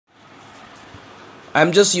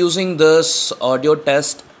I'm just using this audio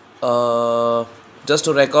test just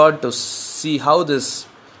to record to see how this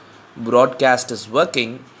broadcast is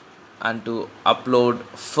working and to upload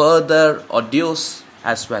further audios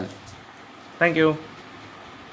as well. Thank you.